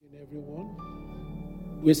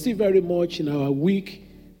everyone. We're still very much in our week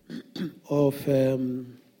of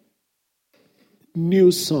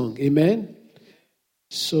new song. Amen.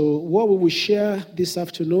 So what we will share this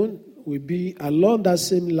afternoon will be along that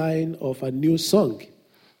same line of a new song.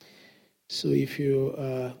 So if you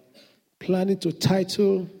are planning to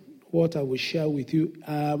title what I will share with you,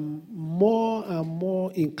 I'm more and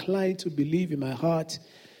more inclined to believe in my heart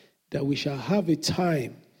that we shall have a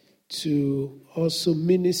time to also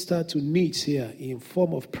minister to needs here in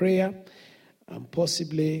form of prayer and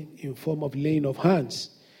possibly in form of laying of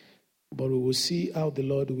hands. But we will see how the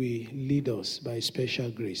Lord will lead us by special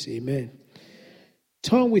grace. Amen.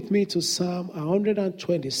 Turn with me to Psalm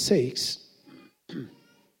 126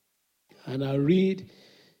 and I'll read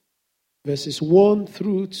verses 1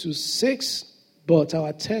 through to 6, but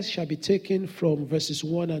our text shall be taken from verses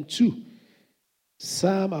 1 and 2.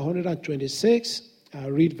 Psalm 126,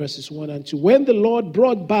 I'll read verses 1 and 2. When the Lord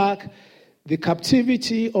brought back the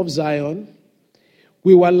captivity of Zion,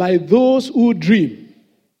 we were like those who dream.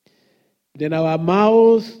 Then our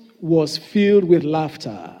mouth was filled with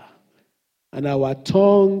laughter, and our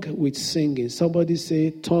tongue with singing. Somebody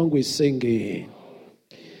say, tongue with singing.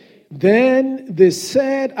 Then they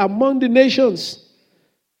said among the nations,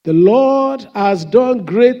 the Lord has done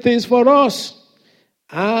great things for us,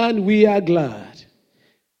 and we are glad.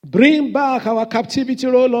 Bring back our captivity,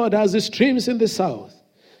 O Lord, as the streams in the south.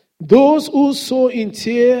 Those who sow in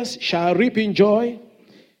tears shall reap in joy.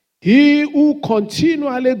 He who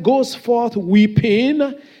continually goes forth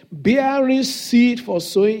weeping, bearing seed for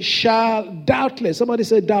sowing, shall doubtless, somebody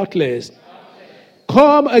say doubtless,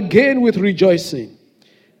 come again with rejoicing,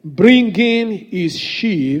 bringing his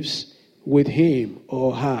sheaves with him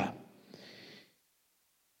or her.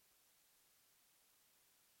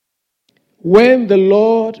 When the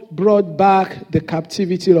Lord brought back the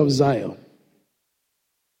captivity of Zion,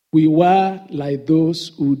 we were like those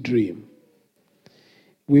who dream.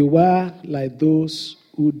 We were like those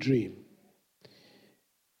who dream.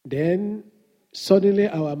 Then suddenly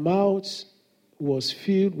our mouth was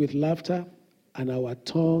filled with laughter and our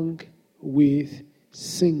tongue with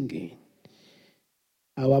singing.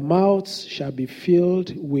 Our mouths shall be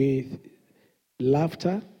filled with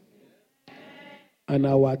laughter and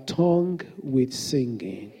our tongue with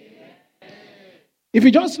singing. If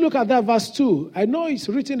you just look at that verse 2, I know it's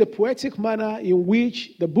written in the poetic manner in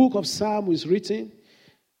which the book of Psalm is written.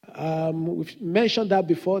 We've mentioned that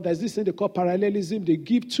before. There's this thing they call parallelism. They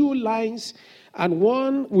give two lines, and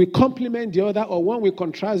one will complement the other, or one will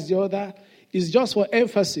contrast the other. It's just for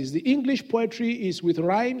emphasis. The English poetry is with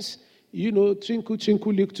rhymes. You know, twinkle,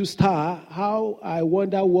 twinkle, little star, how I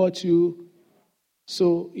wonder what you...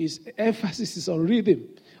 So its emphasis is on rhythm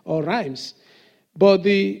or rhymes. But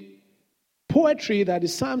the poetry that the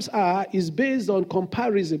Psalms are is based on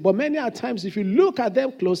comparison. But many a times, if you look at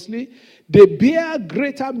them closely, they bear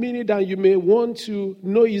greater meaning than you may want to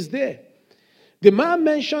know is there. The man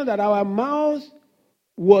mentioned that our mouth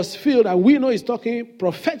was filled, and we know he's talking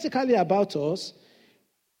prophetically about us,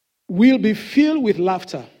 will be filled with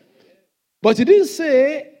laughter. But he didn't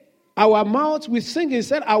say our mouth with singing, he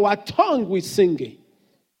said our tongue with singing.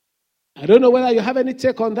 I don't know whether you have any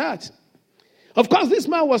take on that. Of course, this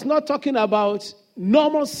man was not talking about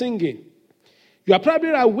normal singing. You are probably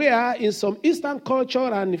aware in some Eastern culture,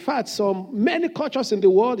 and in fact, many cultures in the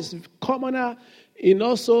world, it's commoner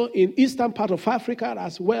also in Eastern part of Africa,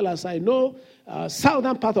 as well as I know,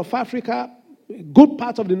 Southern part of Africa, good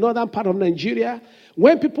part of the northern part of Nigeria.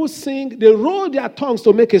 When people sing, they roll their tongues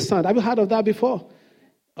to make a sound. Have you heard of that before?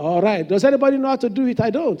 All right. Does anybody know how to do it? I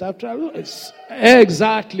don't.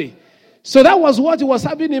 Exactly. So that was what he was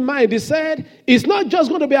having in mind. He said, it's not just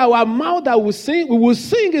going to be our mouth that will sing. We will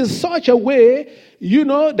sing in such a way,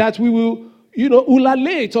 that we will,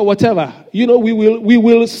 ululate or whatever. We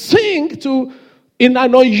will sing in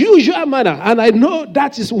an unusual manner. And I know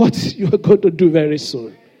that is what you are going to do very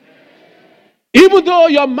soon. Even though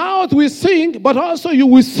your mouth will sing, but also you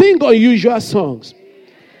will sing unusual songs.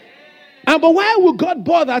 But why would God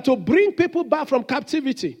bother to bring people back from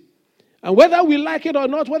captivity? And whether we like it or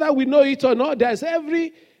not, whether we know it or not, there's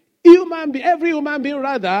every human being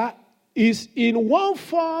rather is in one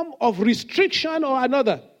form of restriction or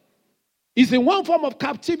another. Is in one form of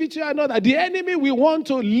captivity or another. The enemy will want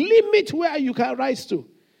to limit where you can rise to.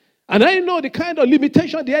 And I know the kind of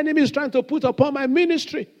limitation the enemy is trying to put upon my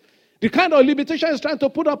ministry. The kind of limitation he's trying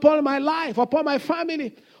to put upon my life, upon my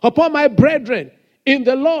family, upon my brethren in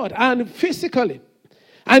the Lord and physically.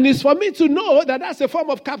 And it's for me to know that that's a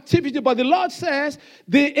form of captivity. But the Lord says,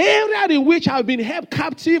 the area in which I've been held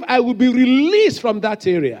captive, I will be released from that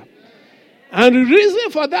area. And the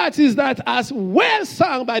reason for that is that as well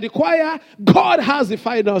sung by the choir, God has the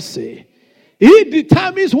final say. He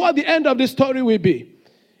determines what the end of the story will be.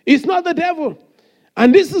 It's not the devil.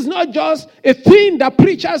 And this is not just a thing that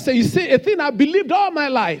preachers say. You say, a thing I believed all my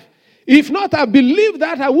life. If not, I believe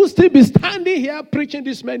that I would still be standing here preaching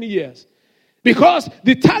this many years. Because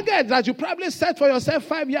the target that you probably set for yourself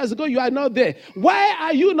 5 years ago, you are not there. Why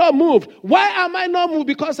are you not moved? Why am I not moved?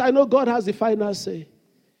 Because I know God has the final say.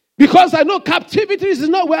 Because I know captivity is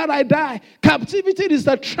not where I die. Captivity is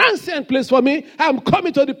a transient place for me. I'm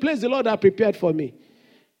coming to the place the Lord has prepared for me.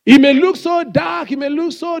 It may look so dark, it may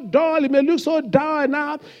look so dull, it may look so down and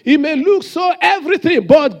out, it may look so everything,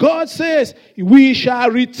 but God says we shall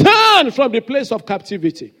return from the place of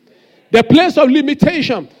captivity, the place of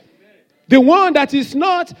limitation, the one that is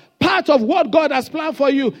not part of what God has planned for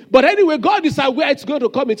you. But anyway, God is aware it's going to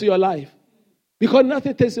come into your life because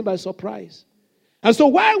nothing takes him by surprise. And so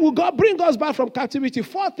why will God bring us back from captivity?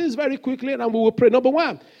 4 things very quickly, and we will pray. Number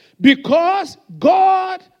 1, because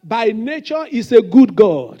God by nature is a good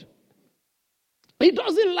God. He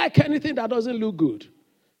doesn't like anything that doesn't look good.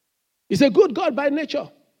 He's a good God by nature.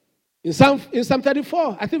 In Psalm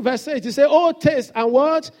 34, I think verse 8, he says, oh, taste and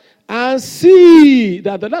what? And see.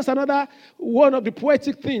 That's another one of the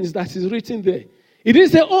poetic things that is written there. It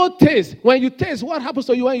didn't say, oh, taste. When you taste, what happens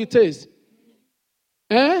to you when you taste?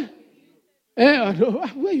 Where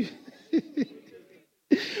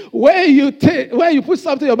you put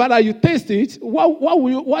something in your mouth and you taste it,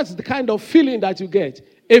 what's the kind of feeling that you get?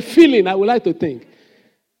 A feeling, I would like to think.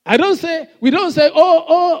 We don't say,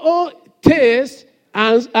 oh, taste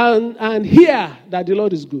and hear that the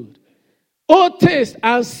Lord is good. Oh, taste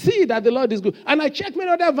and see that the Lord is good. And I checked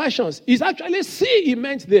many other versions. It's actually see he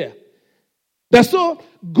meant there. So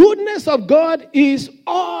goodness of God is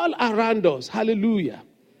all around us. Hallelujah.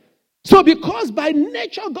 So because by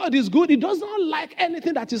nature God is good, he does not like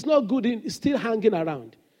anything that is not good in still hanging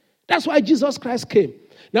around. That's why Jesus Christ came.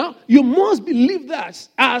 Now, you must believe that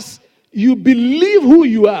as you believe who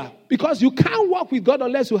you are. Because you can't walk with God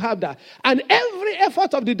unless you have that. And every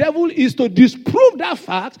effort of the devil is to disprove that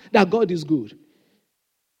fact that God is good.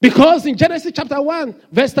 Because in Genesis chapter 1,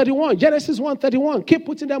 verse 31, Genesis 1:31, keep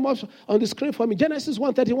putting them up on the screen for me. Genesis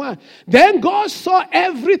 1:31. Then God saw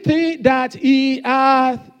everything that he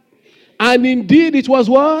had. And indeed, it was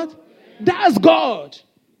what? That's God.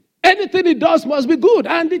 Anything he does must be good.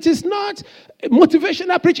 And it is not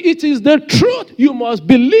motivational preach. It is the truth. You must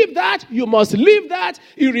believe that. You must live that.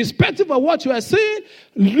 Irrespective of what you are saying,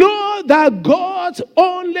 know that God's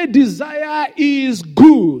only desire is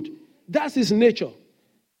good. That's his nature.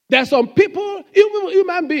 There are some people, even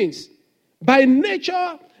human beings, by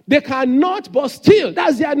nature, they cannot, but still,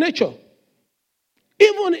 that's their nature.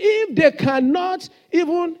 Even if they cannot,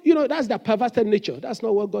 that's their perverted nature. That's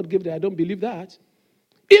not what God gave them. I don't believe that.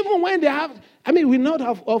 Even when they have, we know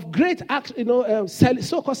of great acts,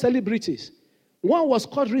 so-called celebrities. One was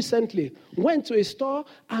caught recently, went to a store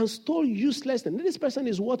and stole useless things. This person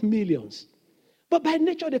is worth millions. But by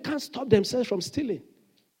nature, they can't stop themselves from stealing.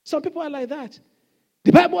 Some people are like that.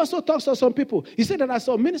 The Bible also talks to some people. He said that as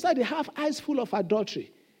some ministers, they have eyes full of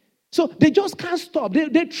adultery. So they just can't stop.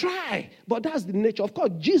 They try. But that's the nature. Of course,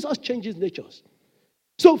 Jesus changes natures.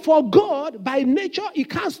 So for God, by nature, he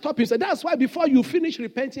can't stop himself. That's why before you finish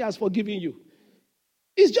repenting, he has forgiven you.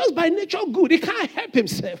 It's just by nature good. He can't help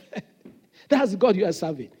himself. That's the God you are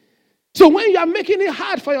serving. So when you are making it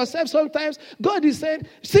hard for yourself sometimes, God is saying,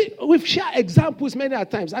 see, we've shared examples many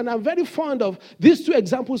times. And I'm very fond of these 2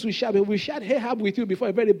 examples we shared. We shared Ahab with you before,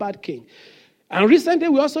 a very bad king. And recently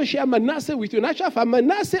we also shared Manasseh with you. In actual fact,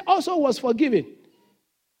 Manasseh also was forgiven.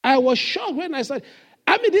 I was shocked when I said,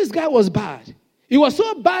 this guy was bad. He was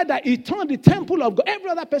so bad that he turned the temple of God. Every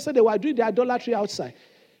other person, they were doing the idolatry outside.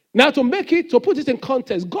 Now to put it in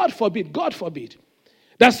context, God forbid,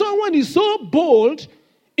 that someone is so bold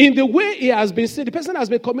in the way he has been seen. The person has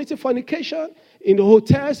been committing fornication in the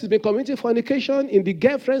hotels, he's been committing fornication in the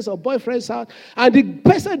girlfriend's or boyfriend's house. And the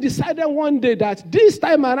person decided one day that this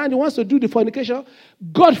time around he wants to do the fornication,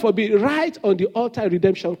 God forbid, right on the altar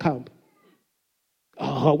redemption camp.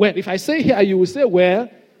 Oh, well, if I say here, you will say, well,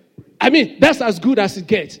 that's as good as it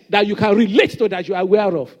gets, that you can relate to, that you are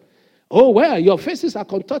aware of. Oh, well, your faces are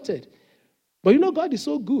contorted. But God is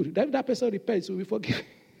so good that if that person repents, he will be forgiven.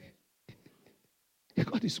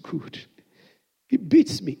 God is good. He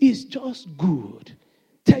beats me. He's just good.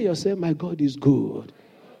 Tell yourself, my God is good.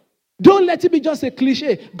 Don't let it be just a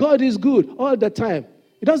cliche. God is good all the time.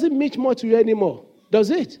 It doesn't mean more to you anymore, does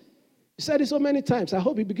it? He said it so many times. I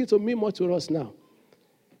hope it begins to mean more to us now.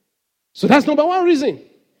 So that's number 1 reason.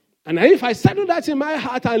 And if I settle that in my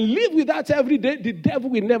heart and live with that every day, the devil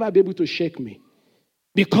will never be able to shake me.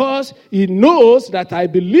 Because he knows that I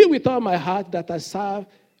believe with all my heart that I serve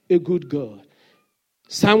a good God.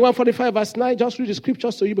 Psalm 145 verse 9, just read the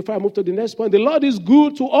scriptures to you before I move to the next point. The Lord is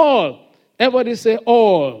good to all. Everybody say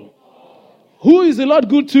all. Who is the Lord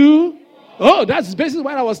good to? Oh, that's basically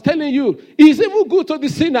what I was telling you. He's even good to the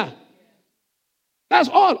sinner. That's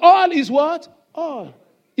all. All is what? All.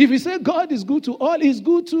 If you say God is good to all, he's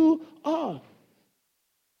good to all.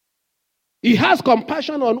 He has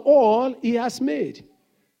compassion on all he has made.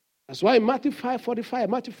 That's why in Matthew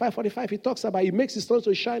 5:45, he talks about he makes his sun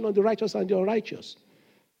to shine on the righteous and the unrighteous.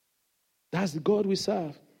 That's the God we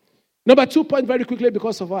serve. Number 2 point very quickly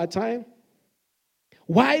because of our time.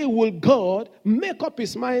 Why will God make up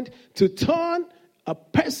his mind to turn a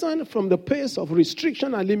person from the place of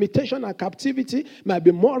restriction and limitation and captivity? Might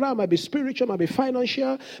be moral, might be spiritual, might be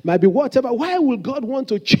financial, might be whatever. Why will God want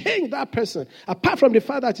to change that person? Apart from the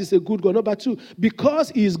fact that he's a good God. Number 2, because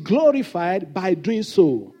he is glorified by doing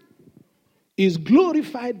so. Is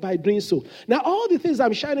glorified by doing so. Now, all the things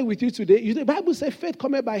I'm sharing with you today, the Bible says faith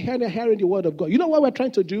cometh by hearing and hearing the word of God. You know what we're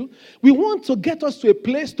trying to do? We want to get us to a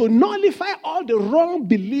place to nullify all the wrong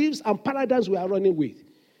beliefs and paradigms we are running with.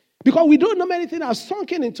 Because we don't know many things have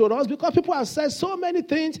sunken into us, because people have said so many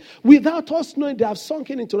things without us knowing they have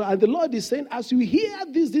sunken into us. And the Lord is saying, as you hear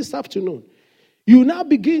this afternoon, you now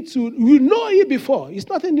begin to, you know it before. It's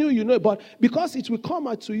nothing new, you know it, but because it will come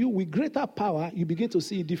out to you with greater power, you begin to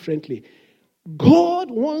see it differently.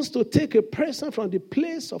 God wants to take a person from the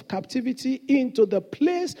place of captivity into the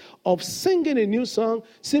place of singing a new song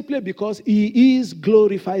simply because he is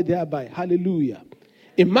glorified thereby. Hallelujah.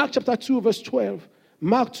 In Mark chapter 2 verse 12,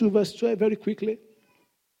 Mark 2 verse 12, very quickly.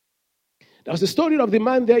 That was the story of the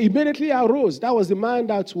man there. Immediately arose. That was the man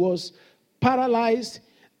that was paralyzed,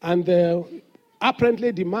 and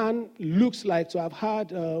apparently the man looks like to have had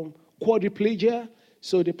quadriplegia.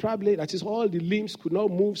 So they probably, that is, all the limbs could not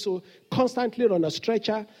move, so constantly on a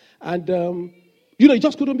stretcher. And, he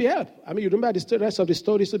just couldn't be helped. I mean, you remember the rest of the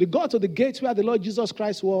story. So they got to the gates where the Lord Jesus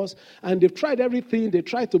Christ was, and they've tried everything. They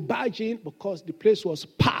tried to barge in because the place was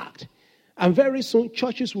packed. And very soon,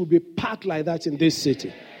 churches will be packed like that in this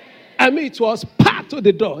city. I mean, it was packed to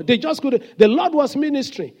the door. They just couldn't. The Lord was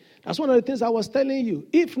ministering. That's one of the things I was telling you.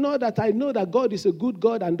 If not that I know that God is a good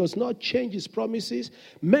God and does not change his promises,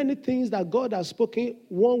 many things that God has spoken,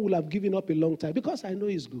 one will have given up a long time, because I know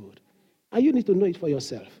he's good. And you need to know it for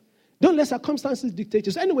yourself. Don't let circumstances dictate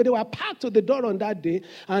you. So anyway, they were packed to the door on that day.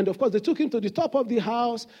 And of course, they took him to the top of the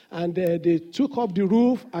house, and they took off the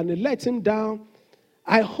roof and they let him down.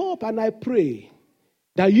 I hope and I pray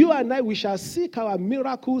that you and I, we shall seek our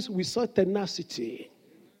miracles with such tenacity.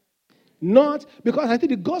 Not because I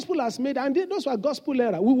think the gospel has made, and those were gospel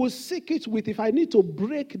era. We will seek it with, if I need to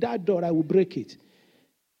break that door, I will break it.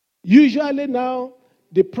 Usually now,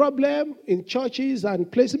 the problem in churches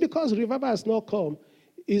and places, because revival has not come,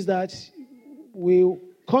 is that we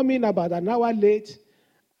come in about an hour late,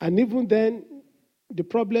 and even then, the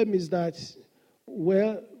problem is that,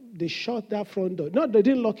 well, they shut that front door. No, they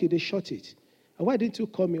didn't lock it, they shut it. And why didn't you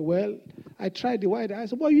come in? Well, I tried the wide. I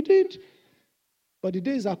said, well, you didn't. But the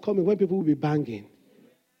days are coming when people will be banging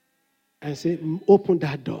and say, open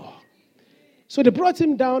that door. So they brought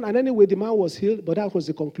him down, and anyway, the man was healed, but that was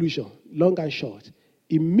the conclusion, long and short.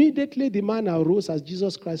 Immediately, the man arose as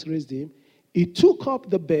Jesus Christ raised him. He took up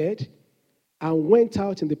the bed and went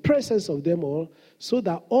out in the presence of them all, so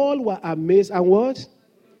that all were amazed. And what?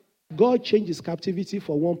 God changed his captivity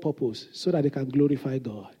for one purpose, so that they can glorify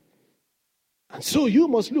God. And so you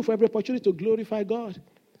must look for every opportunity to glorify God.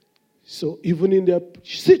 So even in the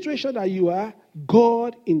situation that you are,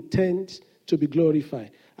 God intends to be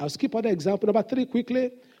glorified. I'll skip other example. Number 3,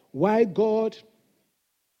 quickly. Why God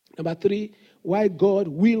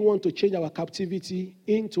will want to change our captivity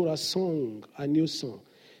into a song, a new song.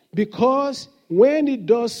 Because when he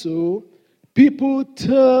does so, people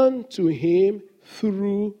turn to him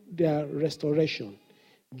through their restoration.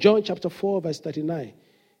 John chapter 4, verse 39.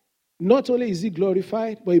 Not only is he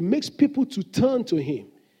glorified, but it makes people to turn to him.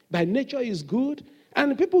 By nature, he is good,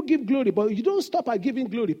 and people give glory, but you don't stop at giving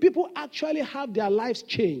glory. People actually have their lives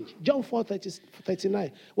changed. John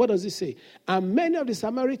 4:39. What does it say? And many of the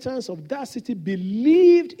Samaritans of that city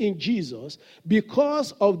believed in Jesus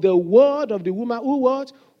because of the word of the woman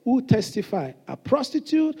who testified. A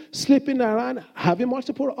prostitute, sleeping around, having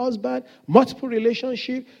multiple husbands, multiple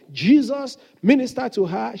relationships. Jesus ministered to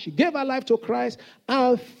her. She gave her life to Christ.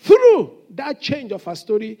 And through that change of her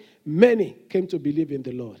story, many came to believe in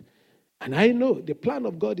the Lord. And I know the plan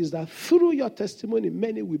of God is that through your testimony,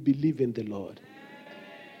 many will believe in the Lord.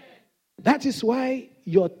 That is why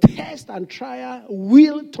your test and trial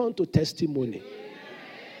will turn to testimony.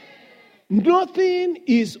 Nothing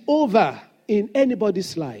is over in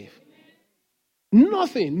anybody's life.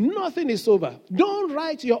 Nothing is over. Don't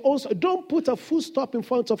write your own story. Don't put a full stop in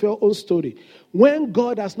front of your own story when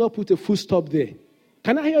God has not put a full stop there.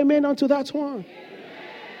 Can I hear amen onto that one?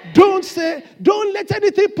 Don't let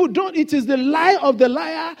anything it is the lie of the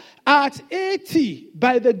liar. At 80,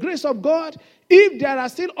 by the grace of God, if there are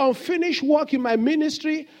still unfinished work in my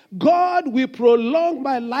ministry, God will prolong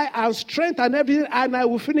my life and strength and everything, and I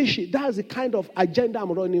will finish it. That's the kind of agenda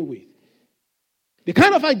I'm running with. The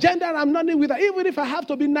kind of agenda I'm running with, even if I have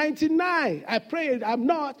to be 99, I pray I'm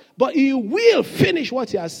not, but He will finish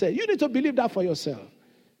what He has said. You need to believe that for yourself.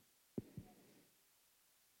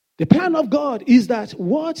 The plan of God is that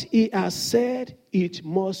what He has said, it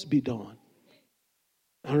must be done.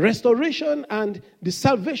 And restoration and the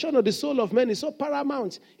salvation of the soul of man is so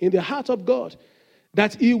paramount in the heart of God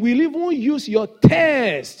that He will even use your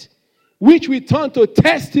test, which will turn to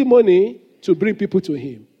testimony, to bring people to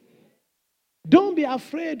Him. Don't be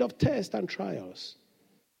afraid of tests and trials.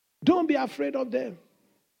 Don't be afraid of them.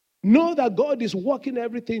 Know that God is working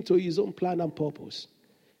everything to His own plan and purpose.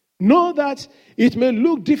 Know that it may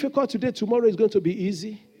look difficult today, tomorrow is going to be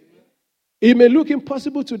easy. It may look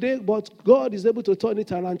impossible today, but God is able to turn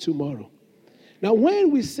it around tomorrow. Now,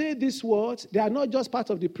 when we say these words, they are not just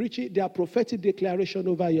part of the preaching, they are prophetic declaration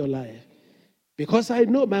over your life. Because I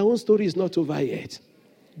know my own story is not over yet.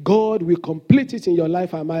 God will complete it in your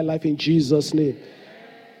life and my life in Jesus' name.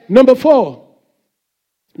 Number four,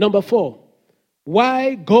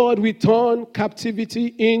 why God will turn captivity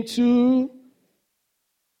into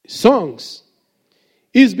songs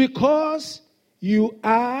is because you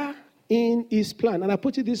are in His plan. And I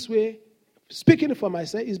put it this way, speaking for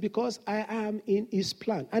myself, is because I am in His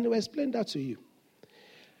plan. And I will explain that to you.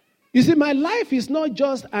 You see, my life is not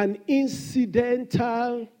just an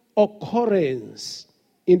incidental occurrence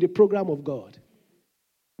in the program of God.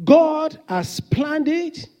 God has planned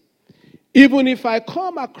it. Even if I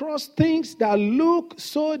come across things that look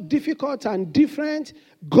so difficult and different,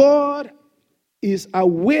 God is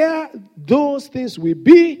aware those things will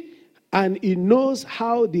be, and He knows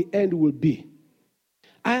how the end will be.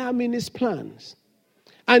 I am in His plans.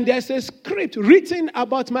 And there's a script written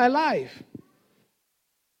about my life.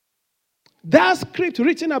 That script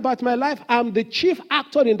written about my life, I'm the chief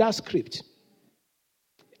actor in that script.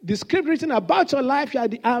 The script written about your life,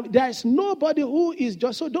 there is nobody who is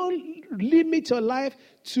just, so don't limit your life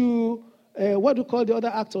to what do you call the other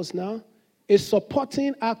actors now? A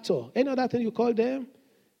supporting actor. Any other thing you call them?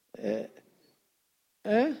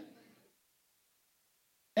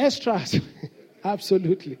 Extras.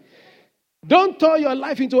 Absolutely. Don't turn your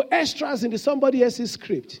life into extras into somebody else's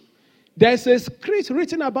script. There's a script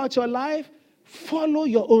written about your life. Follow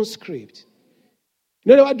your own script.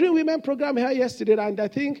 You know, they were doing women program here yesterday, and I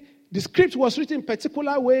think the script was written in a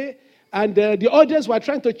particular way, and the audience were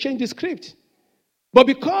trying to change the script. But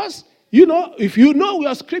because, you know, if you know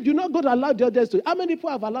your script, you're not going to allow the audience to. How many people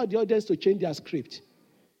have allowed the audience to change their script?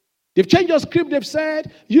 They've changed your script. They've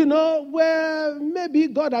said, you know, well, maybe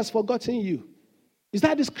God has forgotten you. Is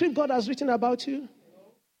that the script God has written about you?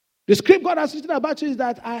 The script God has written about you is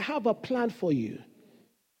that I have a plan for you.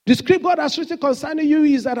 The script God has written concerning you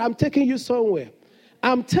is that I'm taking you somewhere.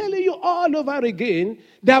 I'm telling you all over again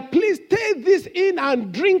that please take this in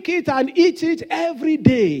and drink it and eat it every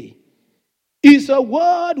day. It's a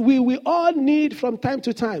word we will all need from time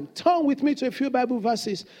to time. Turn with me to a few Bible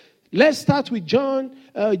verses. Let's start with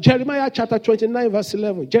Jeremiah chapter 29 verse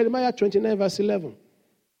 11. Jeremiah 29 verse 11.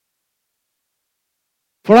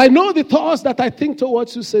 For I know the thoughts that I think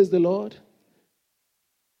towards you, says the Lord.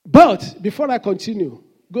 But before I continue,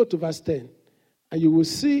 go to verse 10. And you will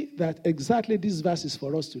see that exactly this verse is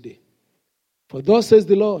for us today. For thus says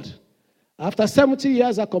the Lord, after 70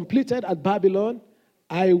 years are completed at Babylon,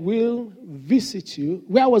 I will visit you.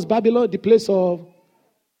 Where was Babylon? The place of...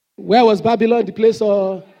 After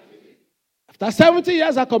 70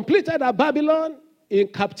 years are completed at Babylon, in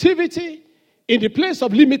captivity, in the place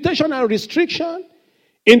of limitation and restriction,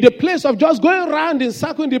 in the place of just going around in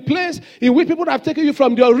circle, in the place in which people have taken you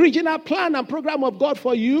from the original plan and program of God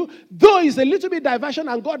for you, though it's a little bit diversion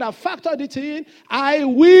and God has factored it in, I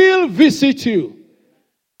will visit you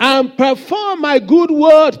and perform my good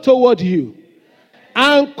word toward you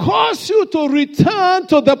and cause you to return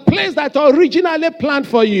to the place that I originally planned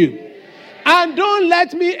for you. And don't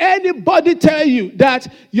let anybody tell you that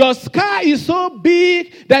your scar is so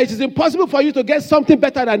big that it is impossible for you to get something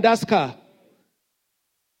better than that scar.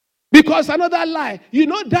 Because another lie, you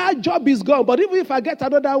know that job is gone, but even if I get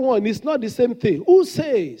another one, it's not the same thing. Who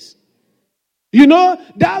says? You know,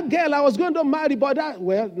 that girl I was going to marry, but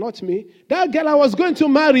not me. That girl I was going to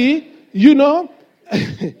marry,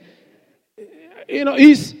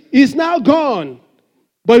 is now gone.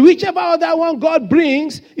 But whichever other one God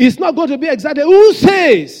brings is not going to be exactly. Who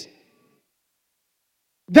says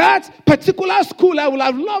that particular school I would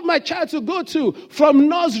have loved my child to go to from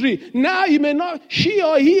nursery? Now she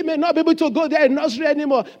or he may not be able to go there in nursery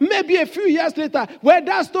anymore. Maybe a few years later, where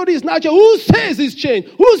that story is now changed. Who says it's changed?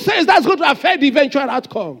 Who says that's going to affect the eventual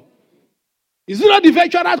outcome? Is it not the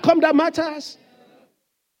eventual outcome that matters?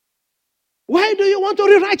 Why do you want to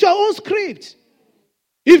rewrite your own script?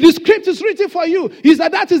 If the script is written for you, is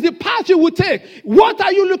that is the path you will take. What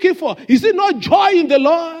are you looking for? Is it not joy in the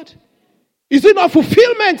Lord? Is it not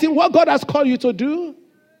fulfillment in what God has called you to do?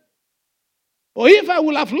 Or if I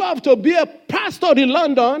would have loved to be a pastor in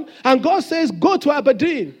London and God says, go to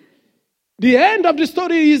Aberdeen. The end of the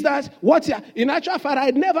story is that, in actual fact,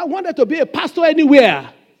 I never wanted to be a pastor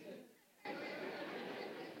anywhere.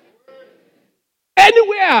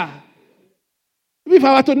 Anywhere. If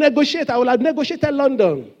I were to negotiate, I would have negotiated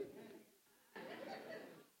London.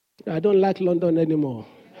 I don't like London anymore.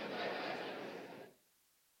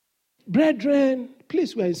 Brethren,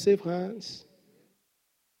 please, we are in safe hands.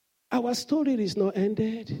 Our story is not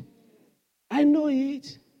ended. I know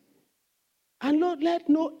it. And Lord,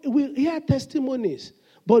 we hear testimonies,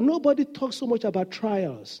 but nobody talks so much about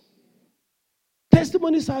trials.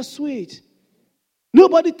 Testimonies are sweet.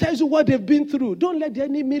 Nobody tells you what they've been through. Don't let the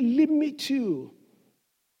enemy limit you.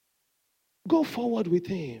 Go forward with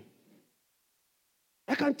him.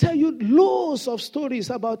 I can tell you loads of stories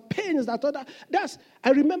about pains I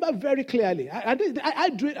remember very clearly.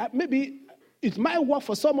 Maybe it might work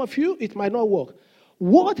for some of you, it might not work.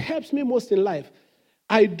 What helps me most in life?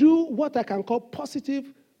 I do what I can call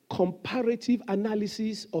positive comparative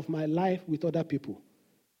analysis of my life with other people.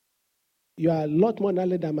 You are a lot more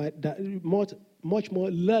knowledge much more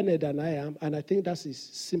learned than I am, and I think that is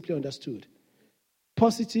simply understood.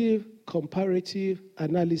 Positive comparative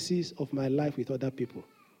analysis of my life with other people.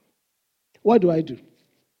 What do I do?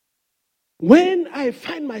 When I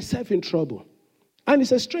find myself in trouble, and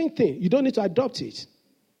it's a strange thing, you don't need to adopt it.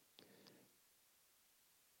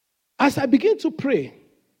 As I begin to pray,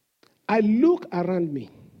 I look around me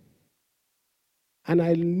and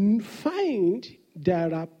I find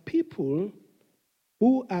there are people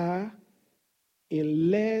who are in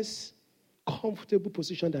less comfortable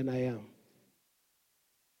position than I am.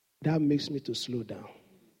 That makes me to slow down.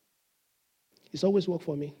 It's always worked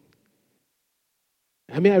for me.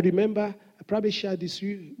 I remember, I probably shared this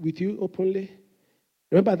with you openly.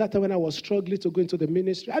 Remember that time when I was struggling to go into the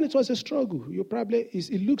ministry? And it was a struggle.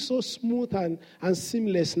 It looks so smooth and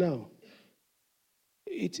seamless now.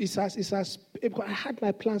 I had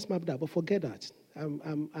my plans mapped out, but forget that.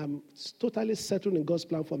 I'm totally settled in God's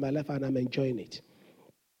plan for my life, and I'm enjoying it.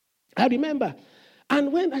 I remember,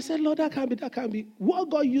 and when I said, Lord, that can't be. What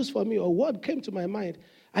God used for me, or what came to my mind,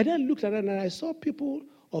 I then looked around and I saw people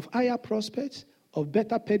of higher prospects, of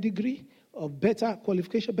better pedigree, of better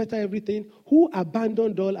qualification, better everything, who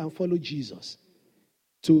abandoned all and followed Jesus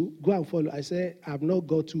to go and follow. I said, I've not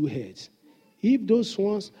got two heads. If those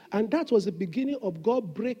ones, and that was the beginning of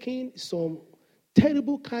God breaking some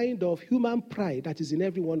terrible kind of human pride that is in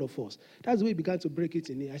every one of us. That's the way He began to break it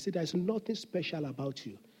in me. I said, there's nothing special about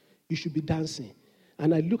you. You should be dancing.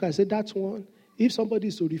 And I look and say, that's one. If somebody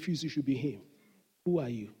is to refuse, it should be him. Who are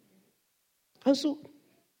you? And so,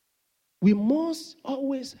 we must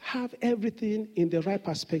always have everything in the right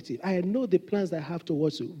perspective. I know the plans that I have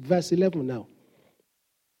towards you. Verse 11 now.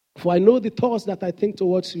 For I know the thoughts that I think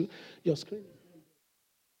towards you. Your screen.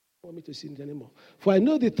 I don't want me to see it anymore. For I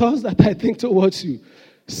know the thoughts that I think towards you,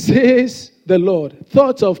 says the Lord.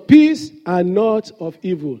 Thoughts of peace and not of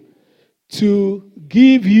evil. To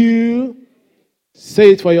give you,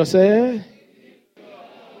 say it for yourself.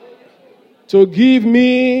 To give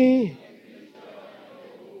me.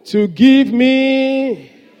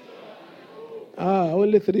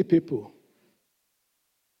 Only 3 people.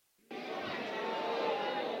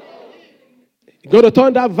 You're going to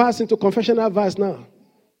turn that verse into confessional verse now.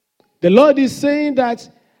 The Lord is saying that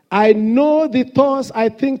I know the thoughts I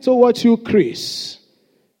think towards you, Chris.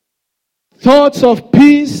 Thoughts of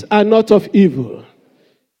peace and not of evil.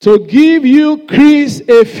 To give you, Chris,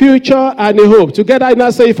 a future and a hope. Together now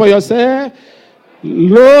say it for yourself.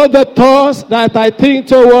 Lord, the thoughts that I think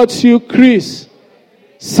towards you, Chris,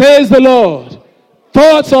 says the Lord.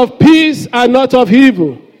 Thoughts of peace and not of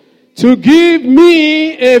evil. To give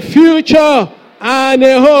me a future and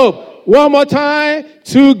a hope. One more time.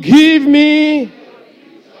 To give me.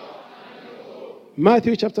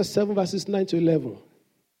 Matthew chapter 7 verses 9 to 11.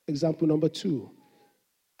 Example number 2.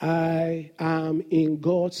 I am in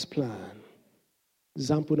God's plan.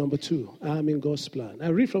 Example number 2. I am in God's plan. I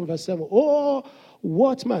read from verse 7. Oh,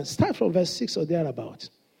 what man? Start from verse 6 or thereabout.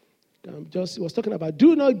 Was talking about,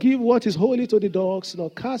 do not give what is holy to the dogs, nor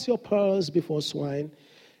cast your pearls before swine,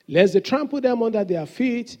 lest they trample them under their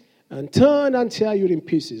feet and turn and tear you in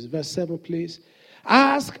pieces. Verse 7, please.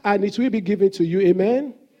 Ask, and it will be given to you.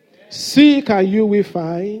 Amen. Seek, and you will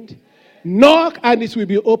find. Knock, and it will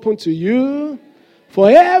be open to you. For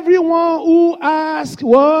everyone who asks,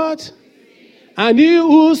 what? And he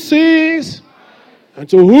who seeks, and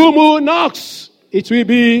to whom who knocks, it will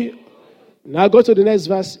be. Now go to the next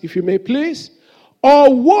verse, if you may, please.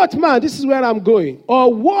 Or what man, this is where I'm going.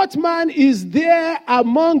 Or what man is there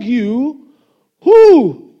among you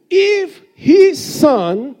who, if his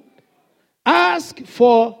son asks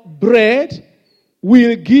for bread,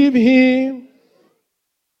 will give him?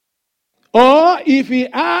 Or if he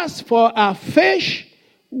asks for a fish,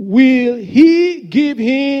 will he give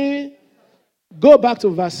him? Go back to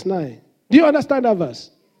verse 9. Do you understand that verse?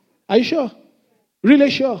 Are you sure? Really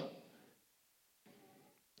sure?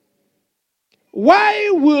 Why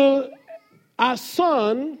will a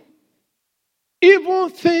son even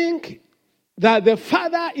think that the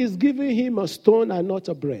father is giving him a stone and not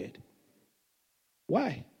a bread?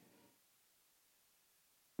 Why?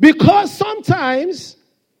 Because sometimes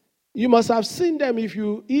you must have seen them. If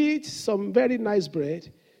you eat some very nice bread,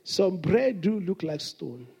 some bread do look like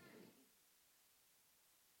stone.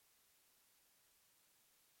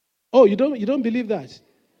 Oh, you don't believe that?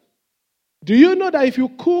 Do you know that if you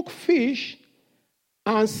cook fish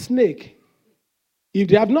and snake, if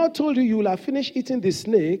they have not told you, you will have finished eating the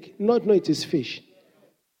snake, not know it is fish?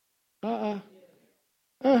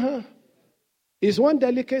 It's one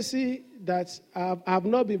delicacy that I've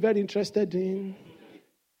not been very interested in.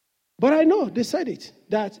 But I know, they said it,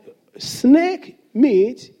 that snake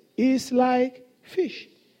meat is like fish.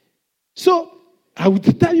 So, I will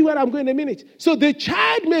tell you where I'm going in a minute. So the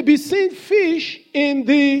child may be seeing fish in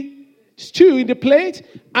the stew, in the plate,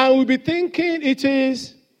 and will be thinking it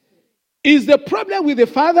is the problem with the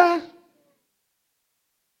father?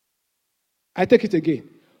 I take it again.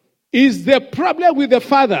 Is the problem with the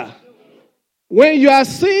father when you are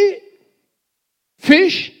seeing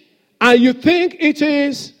fish and you think it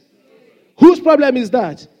is, whose problem is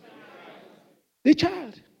that? The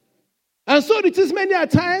child. And so it is many a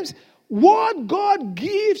times what God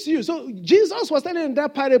gives you. So Jesus was telling in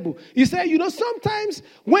that parable. He said, sometimes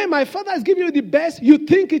when my father is giving you the best, you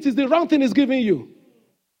think it is the wrong thing he's giving you.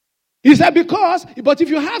 He said, but if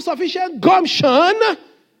you have sufficient gumption,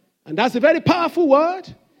 and that's a very powerful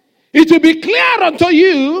word, it will be clear unto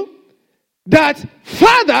you that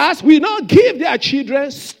fathers will not give their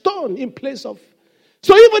children stone in place of.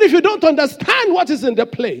 So even if you don't understand what is in the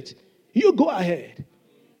plate, you go ahead.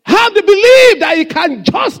 Have the belief that it can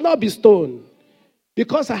just not be stone.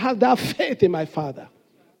 Because I have that faith in my father.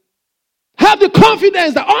 Have the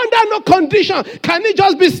confidence that under no condition can it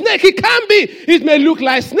just be snake. It can be. It may look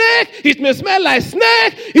like snake. It may smell like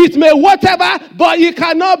snake. It may whatever. But it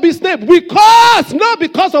cannot be snake. Not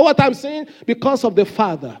because of what I'm saying. Because of the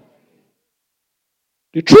father.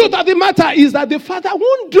 The truth of the matter is that the father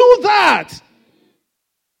won't do that.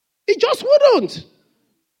 He just wouldn't.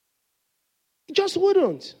 He just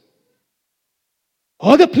wouldn't.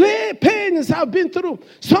 All the pains I've been through,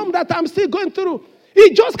 some that I'm still going through,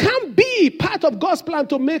 it just can't be part of God's plan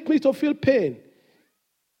to make me to feel pain.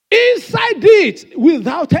 Inside it,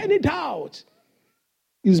 without any doubt,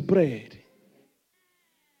 is bread.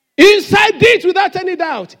 Inside it, without any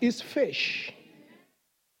doubt, is fish.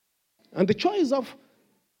 And the choice of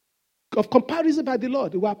comparison by the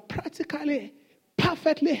Lord, we are practically,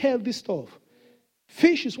 perfectly healthy stuff.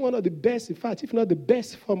 Fish is one of the best, in fact, if not the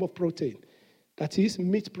best form of protein. That is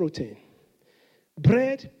meat protein.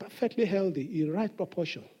 Bread, perfectly healthy, in right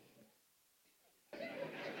proportion.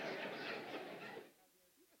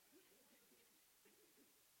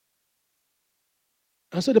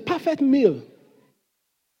 And so the perfect meal.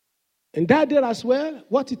 And that day as well,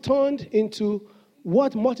 what it turned into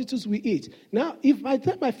what multitudes we eat. Now, if by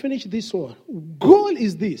the time I finish this one, goal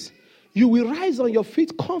is this. You will rise on your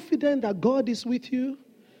feet confident that God is with you.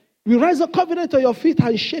 You rise up confident on your feet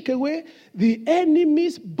and shake away the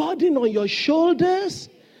enemy's burden on your shoulders.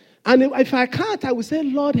 And if I can't, I will say,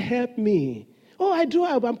 Lord, help me. Oh, I do.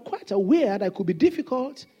 I'm quite aware that it could be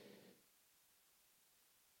difficult.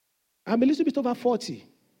 I'm a little bit over 40.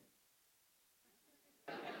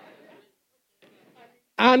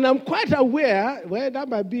 And I'm quite aware, well, that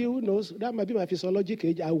might be, who knows, that might be my physiological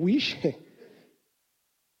age. I wish.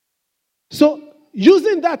 So,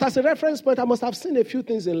 using that as a reference point, I must have seen a few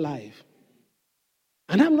things in life.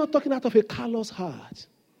 And I'm not talking out of a callous heart.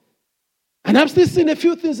 And I've still seen a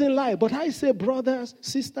few things in life. But I say, brothers,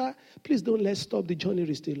 sister, please don't let's stop. The journey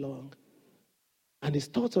is still long. And his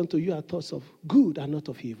thoughts unto you are thoughts of good and not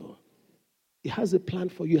of evil. He has a plan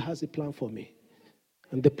for you. He has a plan for me.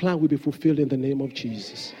 And the plan will be fulfilled in the name of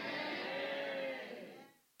Jesus.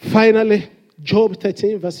 Finally, Job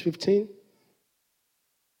 13, verse 15.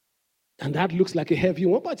 And that looks like a heavy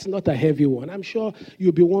one, but it's not a heavy one. I'm sure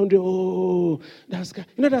you'll be wondering,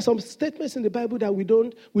 there's some statements in the Bible that we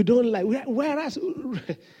don't like. Whereas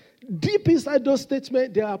deep inside those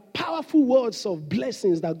statements, there are powerful words of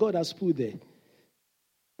blessings that God has put there.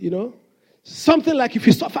 Something like if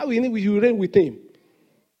you suffer with him, you reign with him.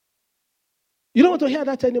 You don't want to hear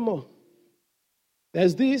that anymore.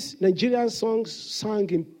 There's this Nigerian song sung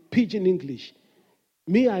in pidgin English.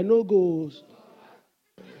 Me, I know goes.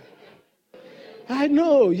 I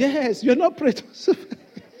know, yes, you're not praying.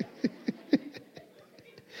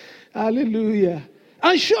 Hallelujah.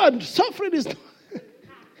 And sure, suffering is not.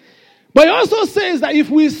 But he also says that if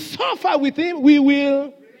we suffer with him, we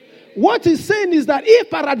will. What he's saying is that if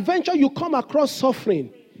peradventure you come across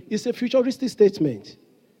suffering, it's a futuristic statement.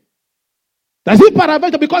 That's it,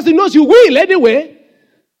 peradventure, because he knows you will anyway.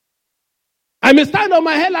 I may stand on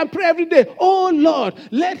my head and pray every day. Oh Lord,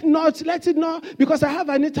 let it not, because I have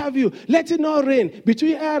an interview, let it not rain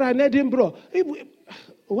between here and Edinburgh.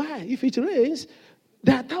 Why? If it rains,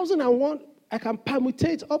 there are 1,001, I can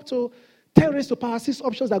permutate up to 10 raised to power 6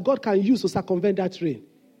 options that God can use to circumvent that rain.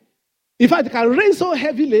 In fact, it can rain so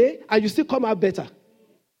heavily and you still come out better.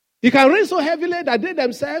 It can rain so heavily that they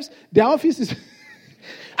themselves, their office is...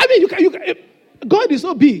 God is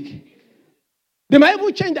so big. They might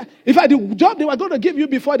even change that. In fact, the job they were going to give you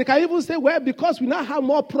before, they can even say, well, because we now have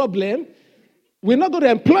more problem, we're not going to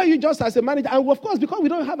employ you just as a manager. And of course, because we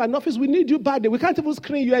don't have an office, we need you badly. We can't even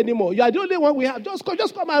screen you anymore. You are the only one we have. Just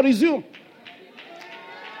come and resume.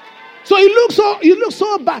 So it looks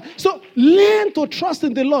so bad. So learn to trust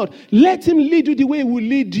in the Lord. Let him lead you the way he will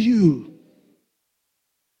lead you.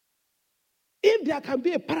 If there can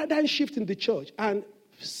be a paradigm shift in the church, and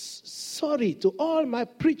sorry to all my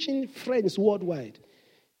preaching friends worldwide,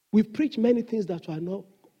 we've preached many things that are not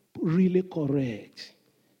really correct.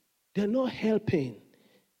 They're not helping.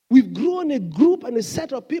 We've grown a group and a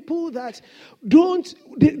set of people that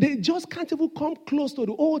they just can't even come close to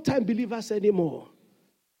the old-time believers anymore.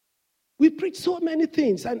 We preach so many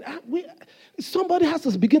things, and somebody has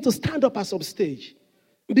to begin to stand up at some stage,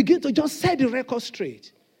 begin to just set the record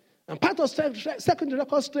straight. And part of setting the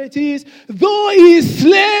record straight is, though he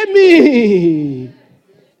slay me,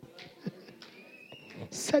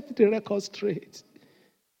 set the record straight.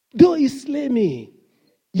 Though he slay me,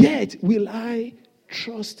 yet will I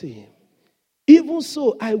trust him. Even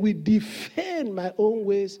so, I will defend my own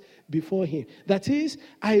ways before him. That is,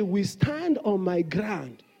 I will stand on my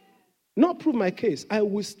ground. Not prove my case. I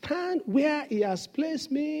will stand where he has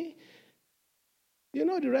placed me. You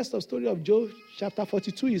know the rest of the story of Job, chapter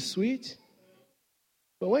 42 is sweet.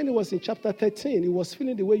 But when he was in chapter 13, he was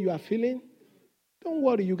feeling the way you are feeling. Don't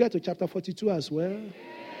worry, you get to chapter 42 as well.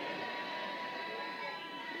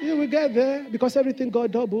 You will get there because everything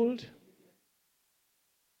got doubled.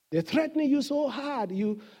 They're threatening you so hard.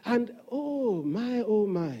 Oh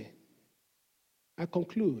my. I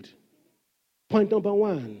conclude. Point number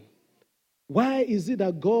 1. Why is it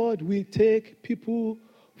that God will take people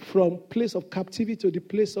from place of captivity to the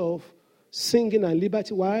place of singing and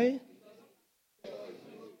liberty? Why?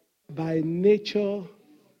 By nature,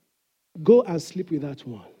 go and sleep with that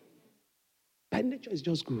one. By nature, it's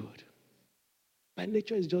just good. By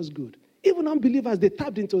nature, it's just good. Even unbelievers, they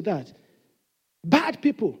tapped into that. Bad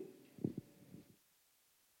people.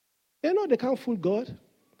 They know they can't fool God,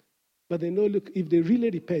 but they know, look, if they really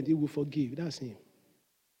repent, he will forgive. That's him.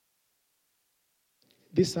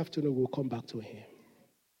 This afternoon, we'll come back to him.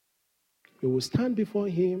 We will stand before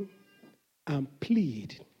him and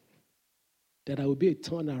plead that there will be a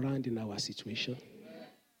turnaround in our situation.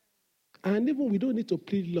 And even we don't need to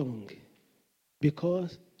plead long,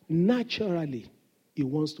 because naturally, he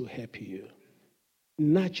wants to help you.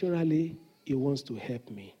 Naturally, he wants to help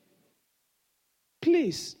me.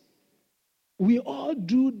 Please, we all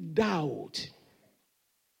do doubt,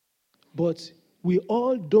 but we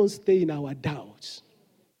all don't stay in our doubts.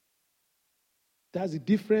 That's the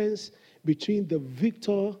difference between the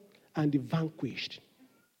victor and the vanquished.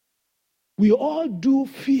 We all do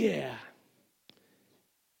fear,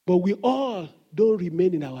 but we all don't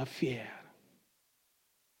remain in our fear.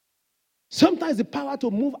 Sometimes the power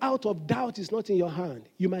to move out of doubt is not in your hand.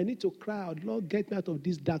 You might need to cry out, Lord, get me out of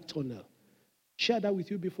this dark tunnel. shared that with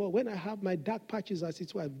you before. When I have my dark patches, as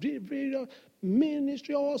it were,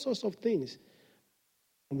 ministry, all sorts of things.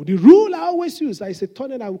 The rule I always use, I say,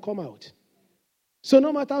 turn and I will come out. So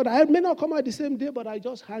no matter what, I may not come out the same day, but I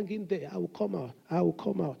just hang in there. I will come out. I will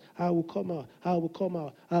come out. I will come out. I will come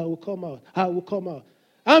out. I will come out. I will come out.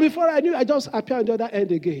 And before I knew, I just appear on the other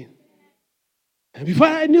end again. And before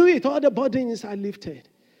I knew it, all the burdens are lifted.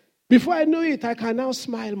 Before I knew it, I can now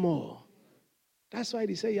smile more. That's why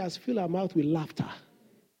they say he has filled our mouth with laughter.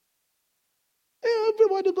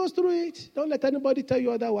 Everybody goes through it. Don't let anybody tell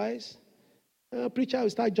you otherwise. Preacher will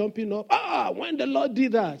start jumping up. When the Lord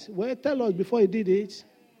did that. Well, tell us before he did it.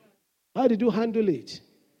 How did you handle it?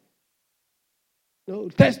 No,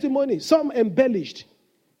 testimony. Some embellished.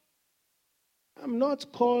 I'm not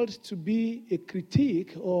called to be a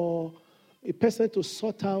critic or a person to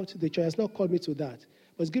sort out the church. It's not called me to that.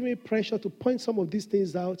 But it's giving me pressure to point some of these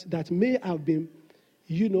things out that may have been,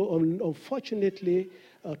 unfortunately,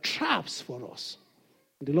 traps for us.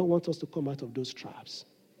 The Lord wants us to come out of those traps.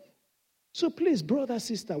 So please, brother,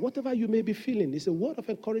 sister, whatever you may be feeling, it's a word of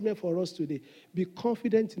encouragement for us today. Be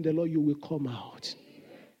confident in the Lord, you will come out.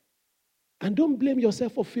 And don't blame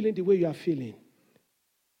yourself for feeling the way you are feeling.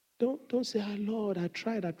 Don't say, Lord, I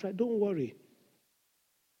tried. Don't worry.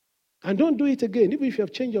 And don't do it again. Even if you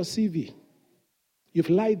have changed your CV, you've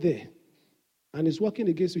lied there, and it's working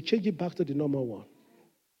against you, change it back to the normal one.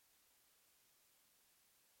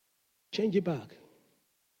 Change it back.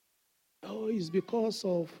 It's because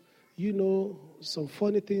of, some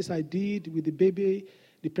funny things I did with the baby,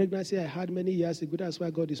 the pregnancy I had many years ago. That's why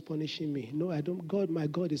God is punishing me. No, I don't. My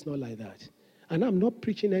God is not like that. And I'm not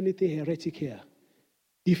preaching anything heretic here.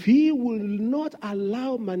 If he will not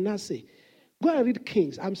allow Manasseh, go and read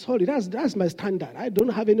Kings. I'm sorry, that's my standard. I don't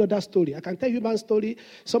have any other story. I can tell you my story.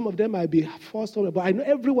 Some of them might be false, but I know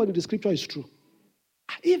everyone in the scripture is true.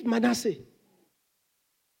 If Manasseh,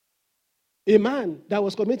 a man that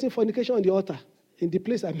was committing fornication on the altar, in the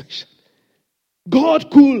place I mentioned,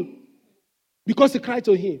 God could, because he cried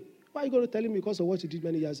to him. Why are you going to tell him because of what you did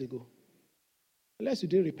many years ago? Unless you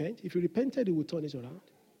didn't repent. If you repented, he would turn it around.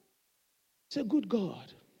 Say, good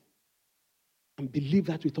God. And believe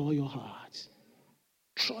that with all your heart.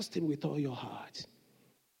 Trust him with all your heart.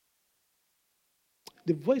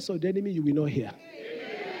 The voice of the enemy you will not hear.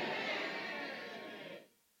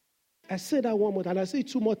 I say that one more time, and I say it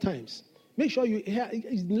 2 more times. Make sure you hear,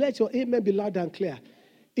 let your amen be loud and clear.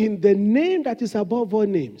 In the name that is above all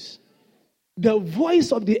names, the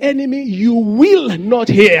voice of the enemy you will not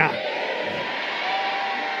hear.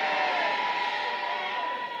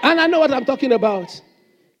 And I know what I'm talking about.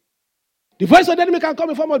 The voice of the enemy can come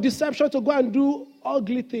in form of deception to go and do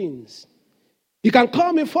ugly things. It can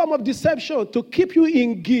come in form of deception to keep you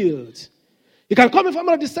in guilt. It can come in form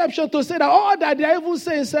of deception to say that all that they are even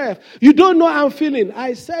saying, self, you don't know how I'm feeling.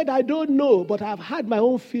 I said I don't know, but I've had my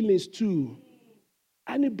own feelings too.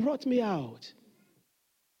 And it brought me out.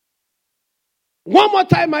 One more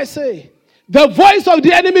time I say, the voice of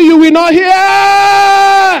the enemy you will not hear.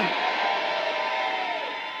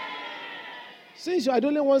 Since I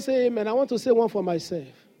don't want to say amen, I want to say one for myself.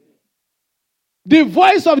 The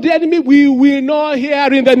voice of the enemy we will not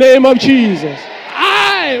hear in the name of Jesus.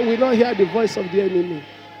 I will not hear the voice of the enemy.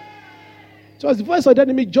 So as the voice of the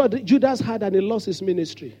enemy Judas had, and he lost his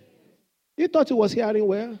ministry. He thought he was hearing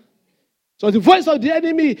well. So the voice of the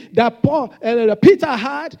enemy that Peter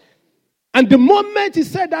had, and the moment he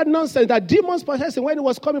said that nonsense, that demons possessed him when he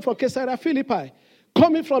was coming from Caesarea Philippi,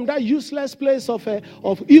 coming from that useless place of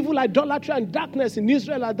evil idolatry and darkness in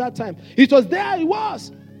Israel at that time, it was there he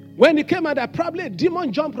was. When he came out, probably a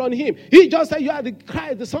demon jumped on him. He just said, you are the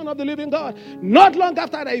Christ, the Son of the living God. Not long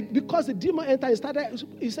after that, because the demon entered,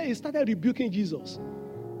 he started rebuking Jesus.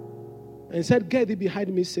 And said, get thee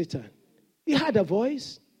behind me, Satan. He had a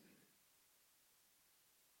voice.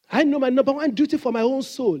 I know my number one duty for my own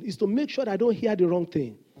soul is to make sure that I don't hear the wrong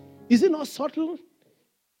thing. Is it not subtle?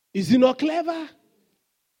 Is it not clever?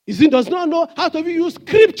 Is it does not know how to use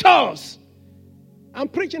scriptures? I'm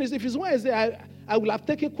preaching this. If it's Wednesday, I will have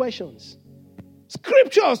taken questions.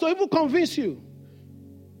 Scriptures to even convince you.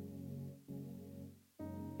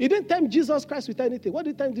 He didn't tempt Jesus Christ with anything. What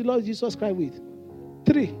did he tempt the Lord Jesus Christ with?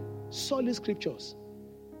 3 solid scriptures.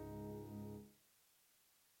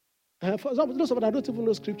 For example, those of us that don't even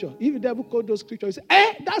know scripture, if the devil quote those scriptures, you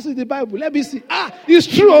say, that's in the Bible. Let me see. It's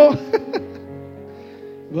true.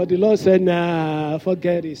 But the Lord said, nah,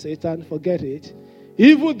 forget it, Satan, forget it.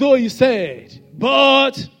 Even though he said,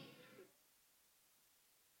 but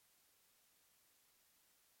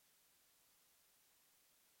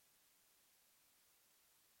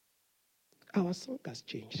our song has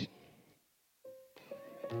changed.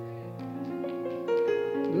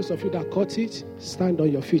 Those of you that caught it, stand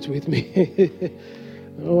on your feet with me.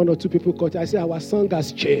 One or two people caught it. I said, our song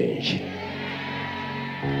has changed.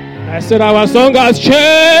 I said, our song has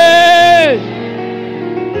changed.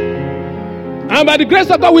 And by the grace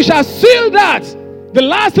of God, we shall seal that the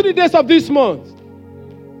last 3 days of this month.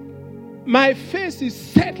 My face is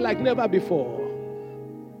set like never before.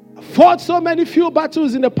 I fought so many few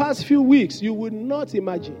battles in the past few weeks, you would not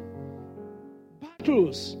imagine.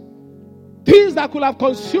 Battles. Things that could have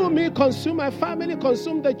consumed me, consumed my family,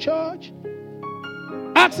 consumed the church.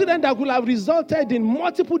 Accident that could have resulted in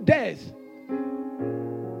multiple deaths.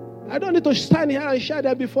 I don't need to stand here and share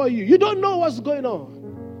them before you. You don't know what's going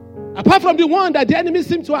on. Apart from the one that the enemy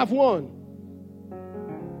seems to have won.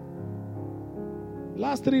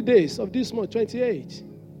 Last 3 days of this month, 28,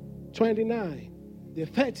 29, the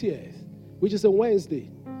 30th, which is a Wednesday,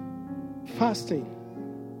 fasting.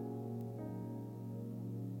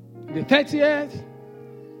 The 30th,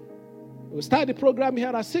 we'll start the program here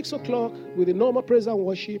at 6 o'clock with the normal praise and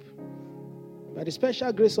worship. By the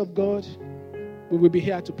special grace of God, we will be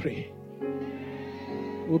here to pray.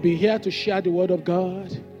 We'll be here to share the word of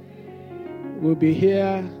God. We'll be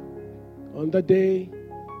here on the day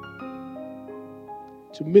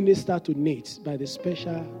to minister to needs by the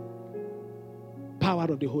special power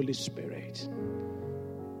of the Holy Spirit.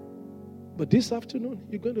 But this afternoon,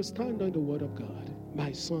 you're going to stand on the word of God.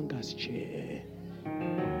 My song has changed.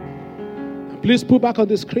 And please put back on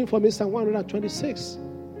the screen for me Psalm 126.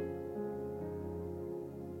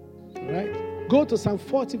 All right? Go to Psalm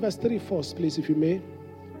 40 verse 3 first, please, if you may.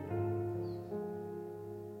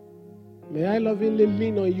 May I lovingly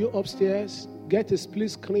lean on you upstairs. Get a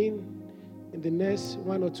split screen in the next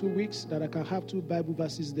 1 or 2 weeks that I can have 2 Bible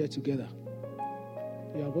verses there together.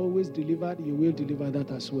 You have always delivered, you will deliver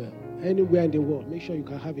that as well. Anywhere in the world, make sure you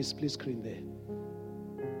can have a split screen there.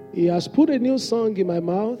 He has put a new song in my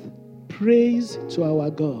mouth, praise to our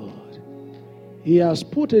God. He has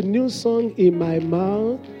put a new song in my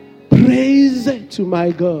mouth, praise to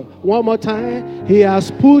my God. One more time. He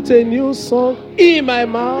has put a new song in my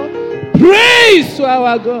mouth, praise to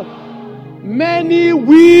our God. Many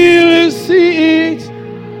will see it.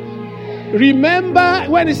 Remember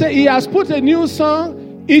when he said he has put a new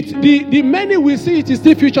song, the many will see it is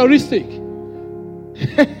still futuristic.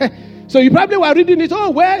 So you probably were reading it, oh,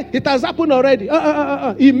 well, it has happened already.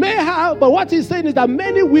 It may have, but what he's saying is that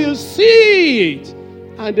many will see it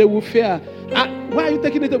and they will fear. Why are you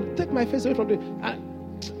taking it? Take my face away from it.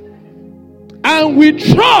 And we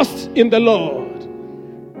trust in the Lord.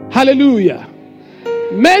 Hallelujah.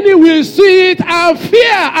 Many will see it and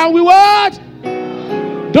fear, and we what?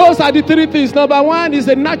 Those are the 3 things. Number 1 is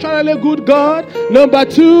a naturally good God. Number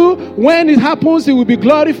 2, when it happens, he will be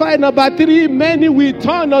glorified. Number 3, many will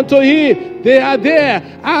turn unto him. They are there.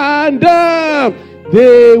 And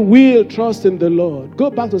they will trust in the Lord. Go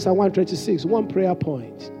back to Psalm 126, one prayer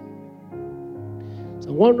point.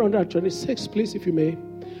 Psalm 126, please, if you may.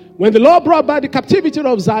 When the Lord brought back the captivity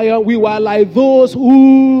of Zion, we were like those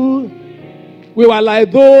who...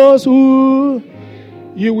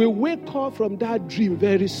 You will wake up from that dream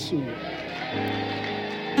very soon.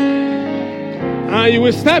 And you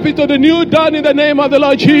will step into the new dawn in the name of the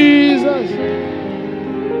Lord Jesus.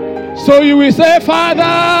 So you will say, Father,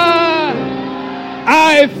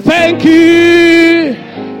 I thank you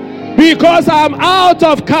because I'm out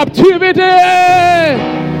of captivity,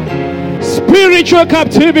 spiritual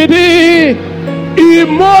captivity,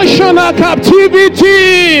 emotional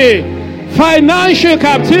captivity, financial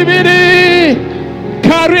captivity,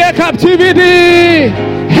 career captivity,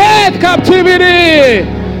 health captivity.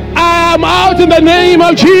 I am out in the name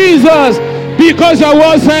of Jesus because your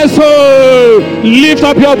word says so. Lift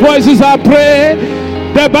up your voices and pray.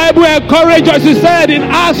 The Bible encourages us. It said in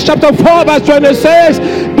Acts chapter 4 verse 26,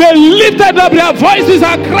 they lifted up their voices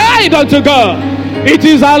and cried unto God. It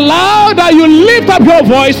is allowed that you lift up your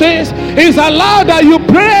voices. It's allowed that you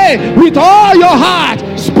pray with all your heart,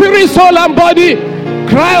 spirit, soul, and body.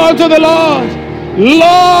 Cry unto the Lord.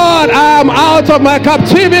 Lord, I am out of my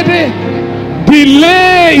captivity.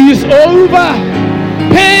 Delay is over.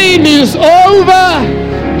 Pain is over.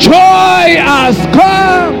 Joy has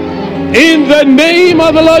come. In the name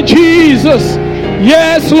of the Lord Jesus.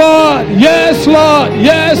 Yes, Lord. Yes, Lord.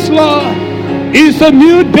 Yes, Lord. It's a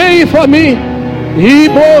new day for me.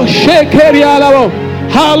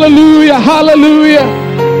 Hallelujah. Hallelujah.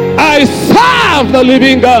 I serve the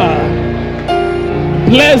living God.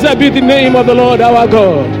 Blessed be the name of the Lord our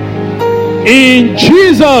God. In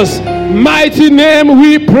Jesus' mighty name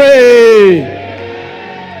we pray.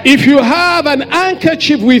 If you have an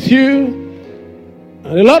handkerchief with you,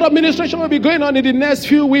 And a lot of ministration will be going on in the next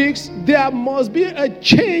few weeks. There must be a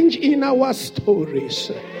change in our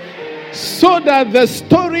stories, so that the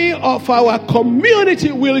story of our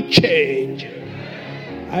community will change.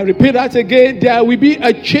 I repeat that again. There will be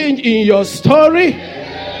a change in your story.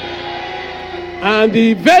 And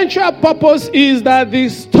the eventual purpose is that the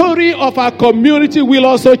story of our community will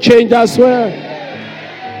also change as well.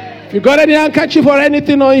 If you got any handkerchief or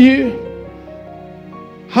anything on you,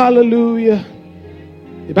 hallelujah.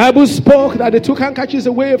 The Bible spoke that they took handkerchiefs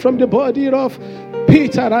away from the body of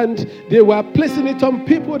Peter, and they were placing it on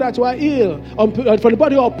people that were ill. For the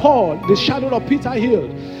body of Paul, the shadow of Peter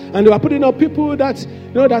healed. And they were putting on people that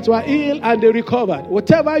that were ill, and they recovered.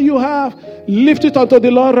 Whatever you have, lift it unto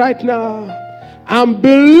the Lord right now. And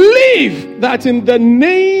believe that in the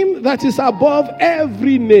name that is above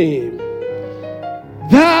every name,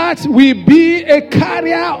 that we be a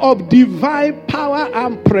carrier of divine power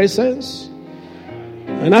and presence.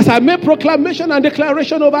 And as I make proclamation and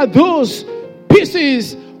declaration over those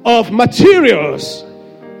pieces of materials,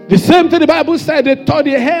 the same thing the Bible said, they tore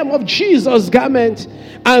the hem of Jesus' garment,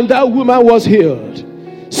 and that woman was healed.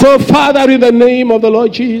 So, Father, in the name of the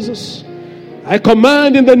Lord Jesus, I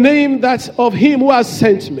command in the name that of him who has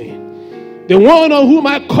sent me, the one on whom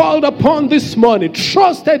I called upon this morning,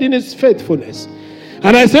 trusted in his faithfulness.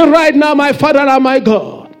 And I say right now, my Father and my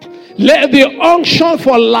God, let the unction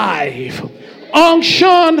for life,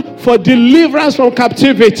 unction for deliverance from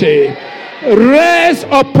captivity, rest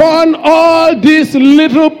upon all these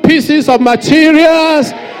little pieces of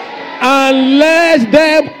materials, and let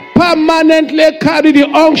them permanently carry the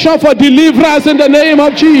unction for deliverance in the name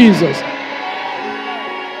of Jesus.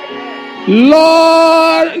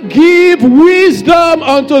 Lord, give wisdom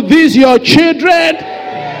unto these your children,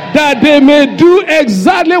 that they may do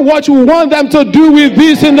exactly what you want them to do with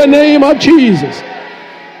this in the name of Jesus.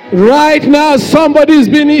 Right now, somebody is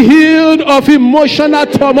being healed of emotional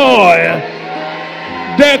turmoil.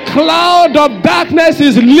 The cloud of darkness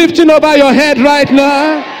is lifting over your head right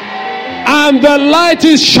now, and the light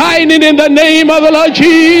is shining in the name of the Lord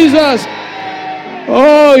Jesus.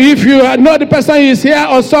 Oh, if you are not the person who is here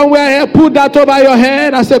or somewhere here, put that over your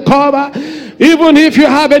head as a cover. Even if you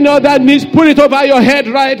have any other needs, put it over your head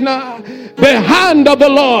right now. The hand of the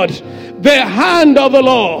Lord, the hand of the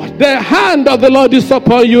Lord, the hand of the Lord is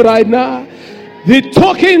upon you right now. The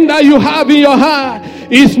token that you have in your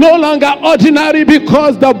hand is no longer ordinary,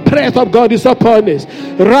 because the breath of God is upon it.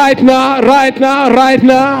 Right now, right now, right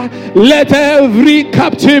now, let every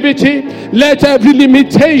captivity, let every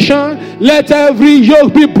limitation, let every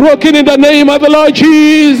yoke be broken in the name of the Lord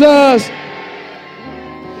Jesus.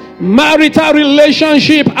 Marital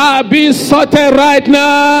relationships are being sorted right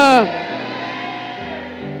now.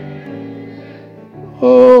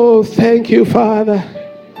 Oh, thank you, Father.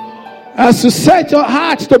 As you set your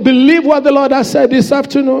heart to believe what the Lord has said this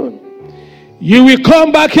afternoon, you will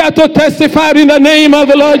come back here to testify in the name of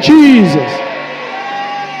the Lord Jesus.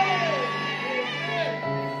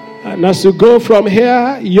 And as you go from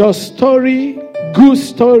here, your story, good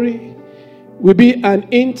story, will be an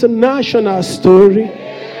international story.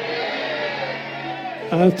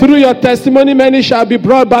 And through your testimony, many shall be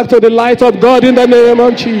brought back to the light of God in the name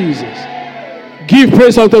of Jesus. Give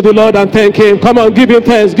praise unto the Lord and thank him. Come on, give him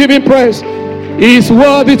thanks, give him praise. He is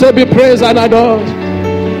worthy to be praised and adored.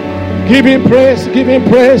 Give him praise, give him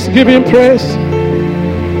praise, give him praise.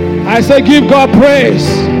 I say give God praise.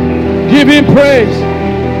 Give him praise.